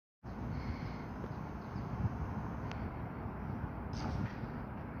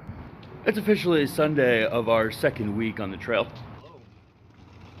It's officially Sunday of our second week on the trail.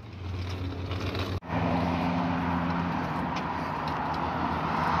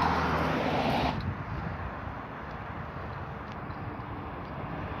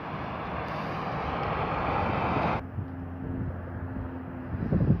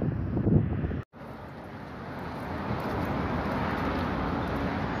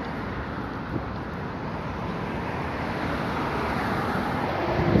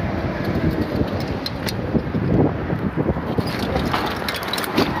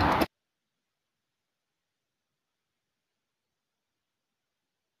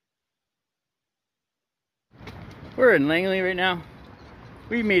 We're in Langley right now.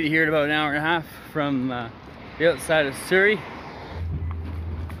 We made it here in about an hour and a half from the outside of Surrey.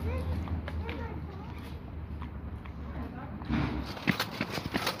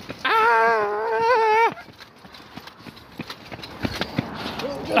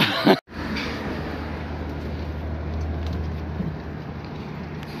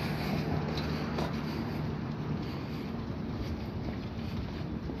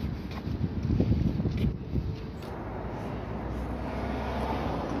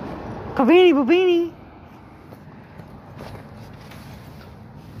 Bobini, Bobini.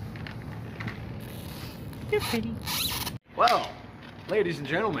 You're pretty. Well, ladies and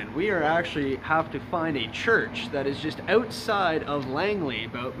gentlemen, we are actually have to find a church that is just outside of Langley,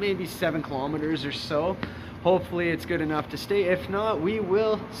 about maybe 7 kilometers or so. Hopefully it's good enough to stay. If not, we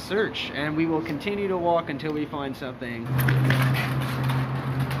will search and we will continue to walk until we find something.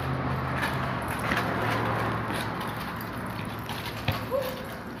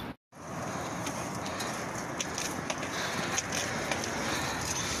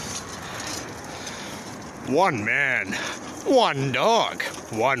 One man, one dog,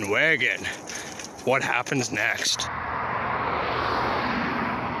 one wagon. What happens next?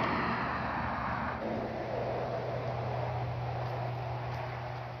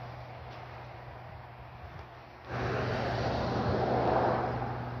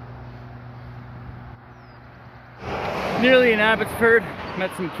 Nearly in Abbotsford, met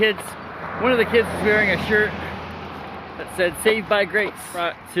some kids. One of the kids was wearing a shirt that said "Saved by Grace."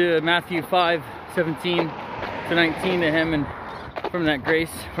 Brought to Matthew 5:17 to 19 to him, and from that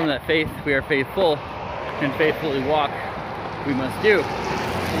grace, from that faith, we are faithful, and faithfully walk we must do.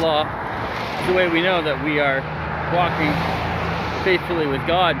 The law is the way we know that we are walking faithfully with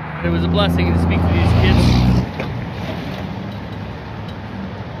God. It was a blessing to speak to these kids.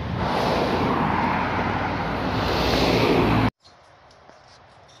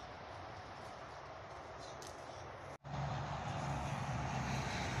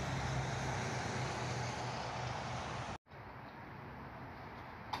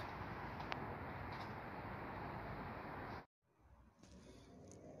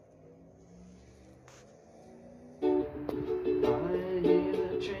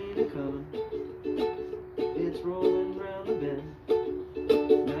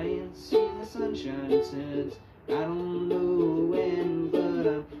 I don't know when, but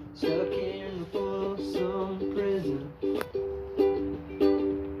I'm stuck in a Folsom prison.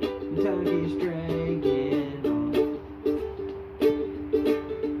 Time keeps dragging on,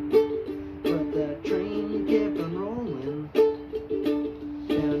 but that train kept on rolling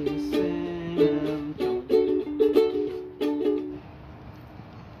down to San Antonio.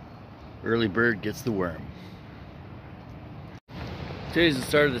 Early bird gets the worm. Today's the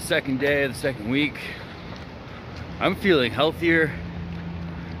start of the second day of the second week. I'm feeling healthier,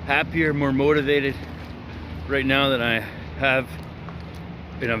 happier, more motivated right now than I have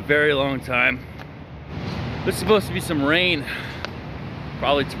in a very long time. There's supposed to be some rain,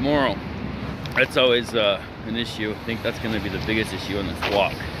 probably tomorrow. That's always an issue. I think that's going to be the biggest issue on this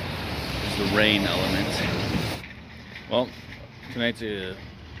walk, is the rain element. Well, tonight's a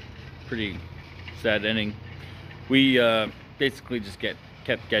pretty sad ending. We basically just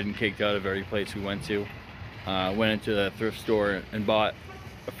kept getting kicked out of every place we went to. Went into the thrift store and bought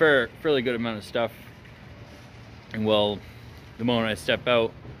a fairly good amount of stuff, and well, the moment I step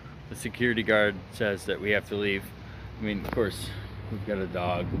out, the security guard says that we have to leave. I mean, of course, we've got a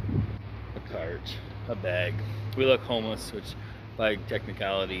dog, a cart, a bag. We look homeless, which by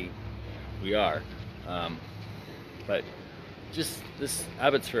technicality we are, but just this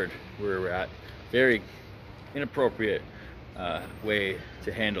Abbotsford where we're at, very inappropriate way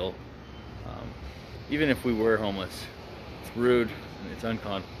to handle. Even if we were homeless, it's rude and it's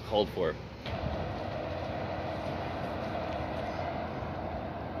uncalled for.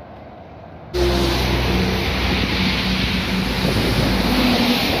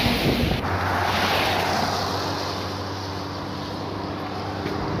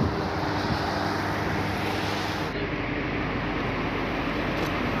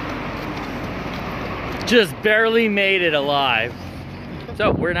 Just barely made it alive.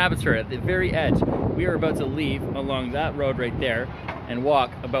 So we're in Abbotsford at the very edge. We are about to leave along that road right there and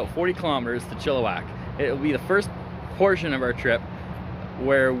walk about 40 kilometers to Chilliwack. It will be the first portion of our trip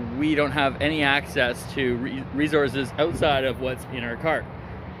where we don't have any access to resources outside of what's in our cart.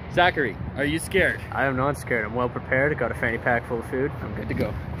 Zachary, are you scared? I am not scared. I'm well prepared. Got a fanny pack full of food. I'm good to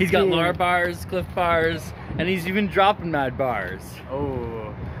go. He's got Lar bars, Cliff bars, and he's even dropping mad bars.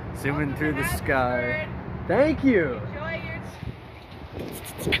 Oh, zooming through the sky. Thank you.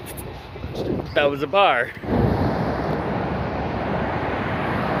 That was a bar.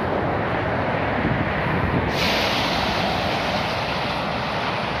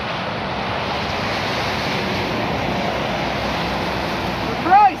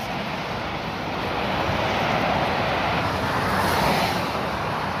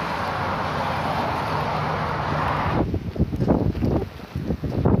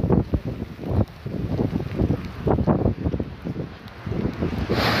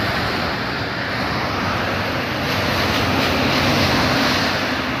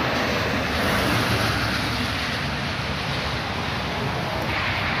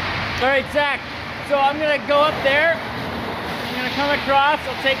 All right, Zach, so I'm gonna go up there, I'm gonna come across,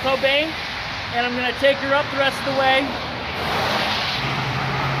 I'll take Cobain, and I'm gonna take her up the rest of the way.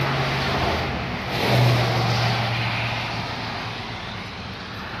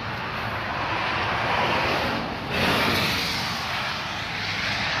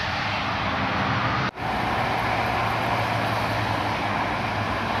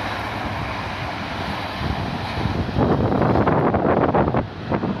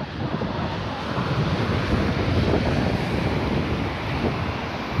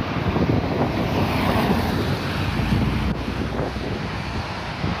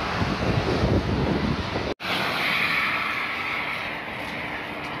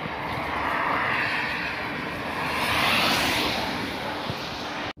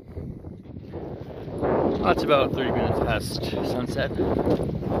 Well, it's about 30 minutes past sunset.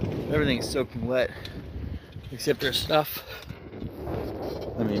 Everything's soaking wet, except our stuff.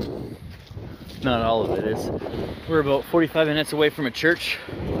 I mean, not all of it is. We're about 45 minutes away from a church,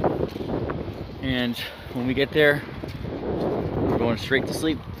 and when we get there, we're going straight to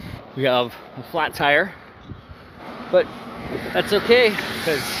sleep. We have a flat tire, but that's okay,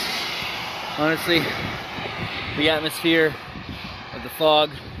 because honestly, the atmosphere of the fog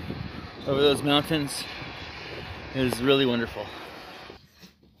over those mountains is really wonderful.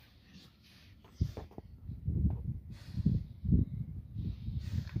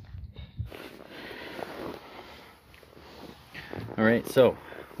 All right, so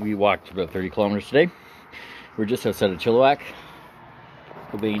we walked about 30 kilometers today. We're just outside of Chilliwack.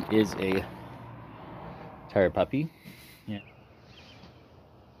 Cobain is a tired puppy. Yeah.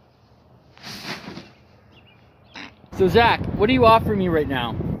 So Zach, what are you offering me right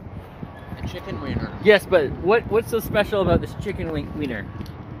now? A chicken wiener. Yes, but what's so special about this chicken wiener?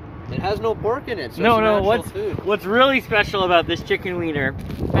 It has no pork in it, so No, it's natural food. what's really special about this chicken wiener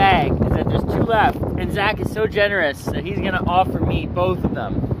bag is that there's 2 left, and Zach is so generous that he's gonna offer me both of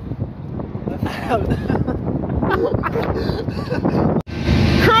them.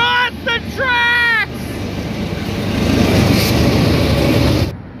 Cross the tracks!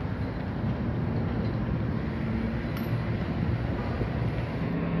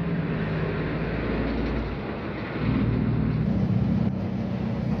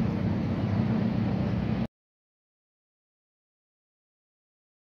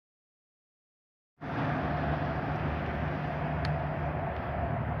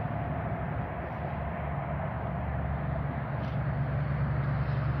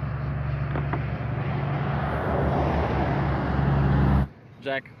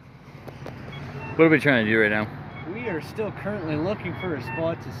 Zach, what are we trying to do right now? We are still currently looking for a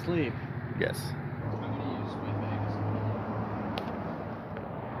spot to sleep. Yes.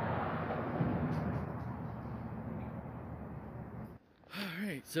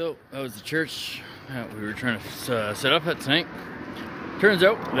 Alright, so that was the church that we were trying to set up at tonight. Turns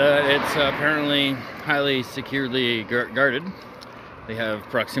out that it's apparently highly securely guarded. They have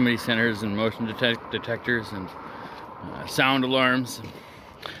proximity sensors and motion detectors and sound alarms.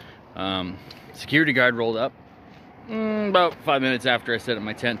 Security guard rolled up about 5 minutes after I set up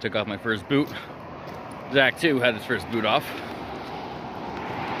my tent, took off my first boot. Zach too had his first boot off,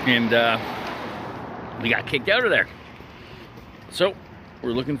 and we got kicked out of there. So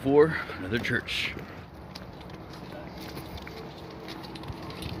we're looking for another church.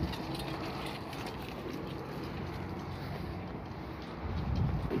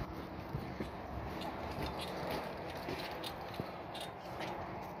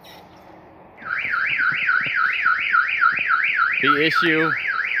 issue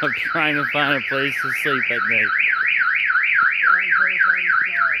of trying to find a place to sleep at night.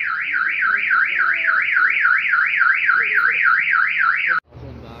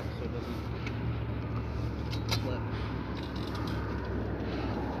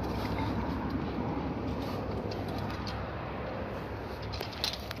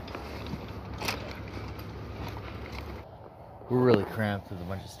 We're really cramped with a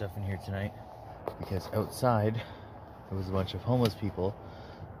bunch of stuff in here tonight because outside there was a bunch of homeless people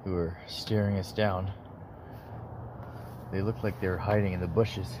who were staring us down. They looked like they were hiding in the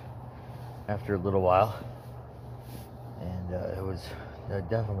bushes after a little while, and it was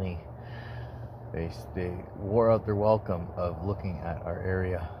definitely they wore out their welcome of looking at our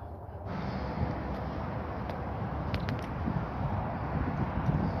area.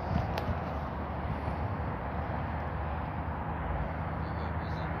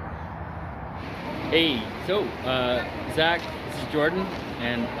 Hey, so Zach, this is Jordan,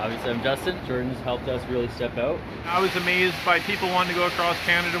 and obviously I'm Justin. Jordan's helped us really step out. I was amazed by people wanting to go across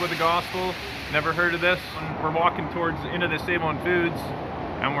Canada with the gospel. Never heard of this. We're walking into the Save-On Foods,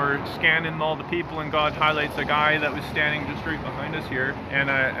 and we're scanning all the people, and God highlights a guy that was standing just right behind us here.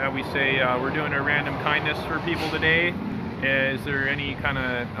 And we say, we're doing a random kindness for people today. Is there any kind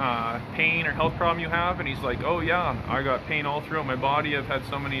of pain or health problem you have? And he's like, oh yeah, I got pain all throughout my body. I've had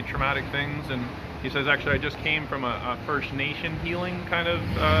so many traumatic things. And he says, actually, I just came from a First Nation healing kind of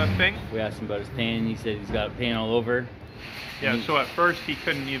thing. We asked him about his pain. He said he's got pain all over. Yeah, so at first he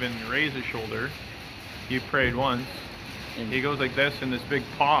couldn't even raise his shoulder. You prayed once. And he goes like this in this big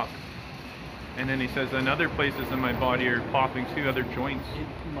pop. And then he says, and other places in my body are popping too, other joints.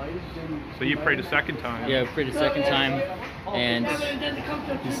 So you prayed a second time. Yeah, prayed a second time, and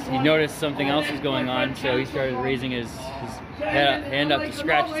he noticed something else was going on, so he started raising his hand up to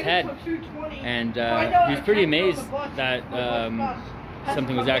scratch his head. And he was pretty amazed that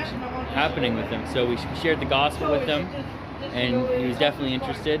something was actually happening with him. So we shared the gospel with him, and he was definitely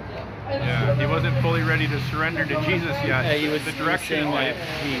interested. Yeah, he wasn't fully ready to surrender to Jesus yet. Yeah, he was the direction saying in life.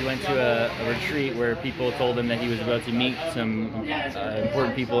 that he went to a retreat where people told him that he was about to meet some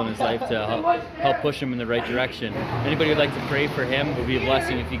important people in his life to help push him in the right direction. If anybody would like to pray for him, it would be a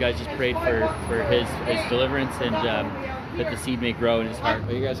blessing if you guys just prayed for his deliverance and that the seed may grow in his heart.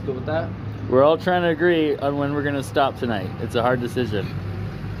 Are you guys cool with that? We're all trying to agree on when we're going to stop tonight. It's a hard decision.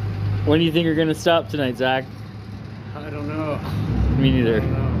 When do you think you're going to stop tonight, Zach? I don't know. Me neither.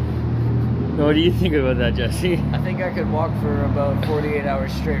 What do you think about that, Jesse? I think I could walk for about 48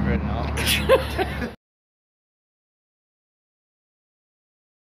 hours straight right now. It's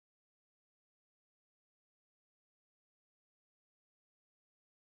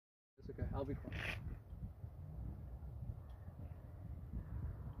okay, I'll be quiet.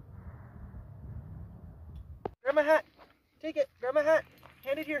 Grab my hat. Take it. Grab my hat.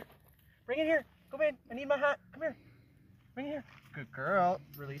 Hand it here. Bring it here. Come in. I need my hat. Come here. Bring it here. Good girl.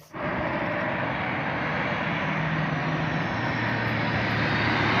 Release.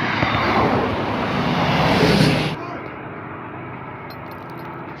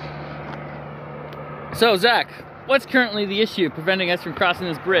 So, Zach, what's currently the issue preventing us from crossing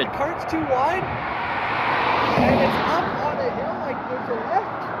this bridge? The cart's too wide, and it's up on a hill like there's a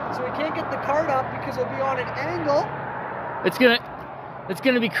lift, so we can't get the cart up because it'll be on an angle. It's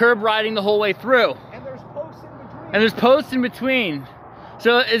gonna be curb riding the whole way through. And there's posts in between. And there's posts in between.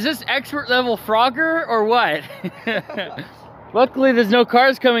 So is this expert level Frogger or what? Luckily there's no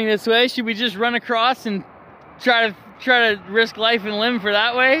cars coming this way. Should we just run across and try to risk life and limb for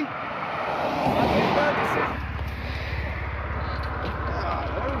that way?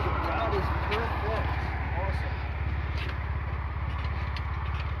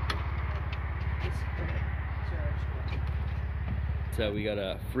 So we got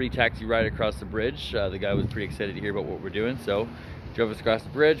a free taxi ride across the bridge. The guy was pretty excited to hear about what we're doing, so drove us across the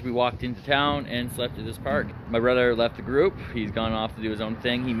bridge. We walked into town and slept at this park. My brother left the group. He's gone off to do his own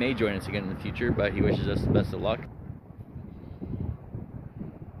thing. He may join us again in the future, but he wishes us the best of luck.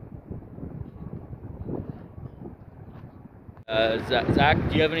 Zach,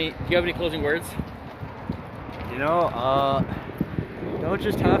 do you have any closing words? You know, don't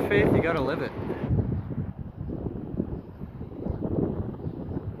just have faith, you gotta live it.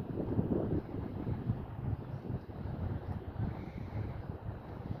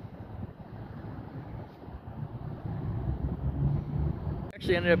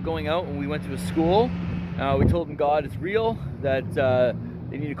 Actually ended up going out and we went to a school. We told them God is real, that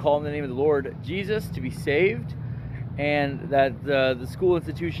they need to call on the name of the Lord Jesus to be saved, and that the school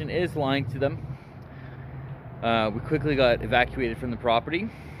institution is lying to them. We quickly got evacuated from the property.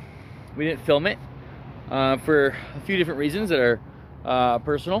 We didn't film it for a few different reasons that are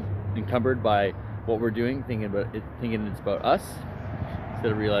personal, encumbered by what we're doing, thinking it's about us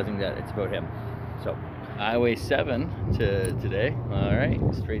instead of realizing that it's about him. So Highway 7 to today. All right,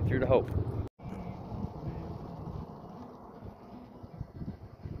 straight through to Hope.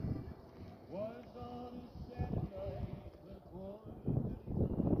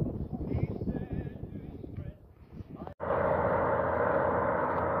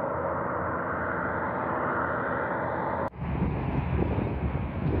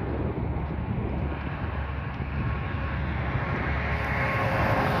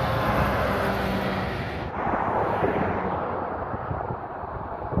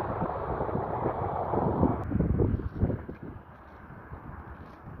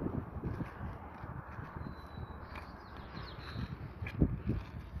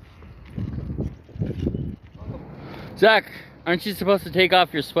 Zach, aren't you supposed to take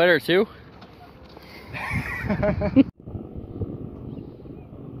off your sweater too?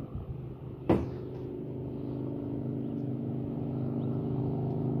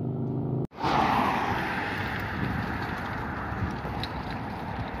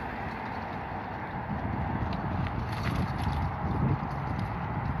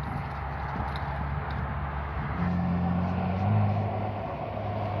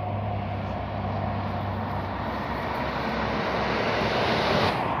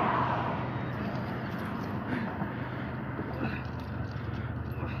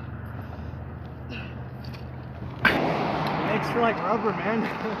 Legs feel like rubber,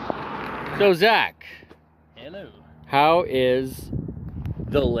 man. So Zach, Hello. how is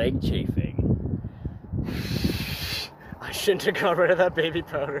the leg chafing? I shouldn't have got rid of that baby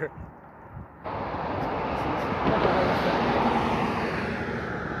powder.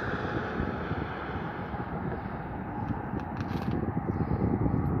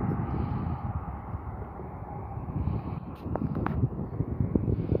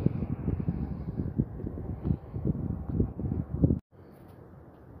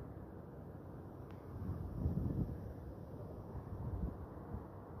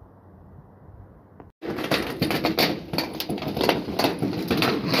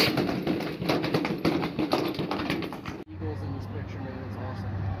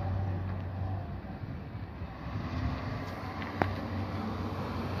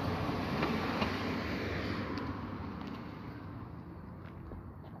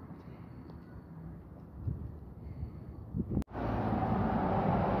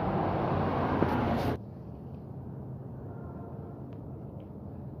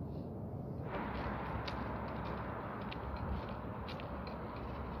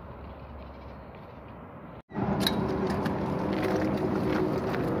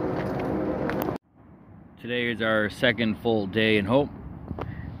 Today is our second full day in Hope.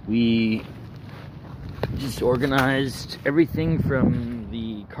 We just organized everything from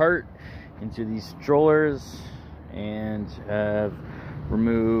the cart into these strollers and have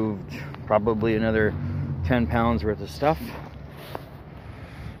removed probably another 10 pounds worth of stuff.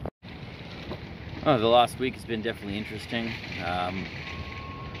 Oh, the last week has been definitely interesting.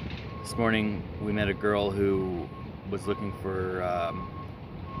 This morning we met a girl who was looking for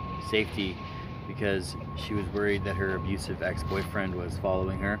safety because she was worried that her abusive ex-boyfriend was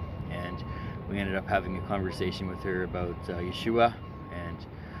following her, and we ended up having a conversation with her about Yeshua,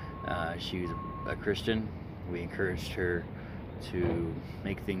 and she was a Christian. We encouraged her to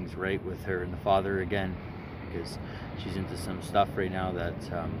make things right with her and the Father again, because she's into some stuff right now that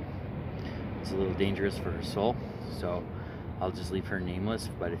is a little dangerous for her soul. So I'll just leave her nameless,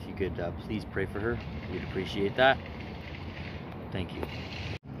 but if you could please pray for her, we'd appreciate that. Thank you.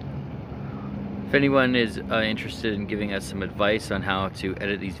 If anyone is interested in giving us some advice on how to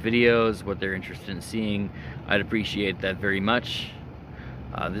edit these videos, what they're interested in seeing, I'd appreciate that very much.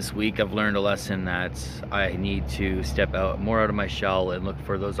 This week I've learned a lesson that I need to step more out of my shell and look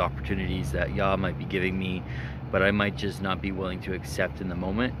for those opportunities that Yah might be giving me, but I might just not be willing to accept in the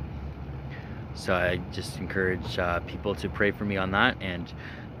moment. So I just encourage people to pray for me on that, and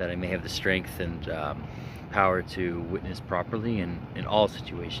that I may have the strength and power to witness properly in all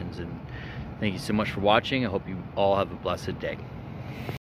situations. And thank you so much for watching. I hope you all have a blessed day.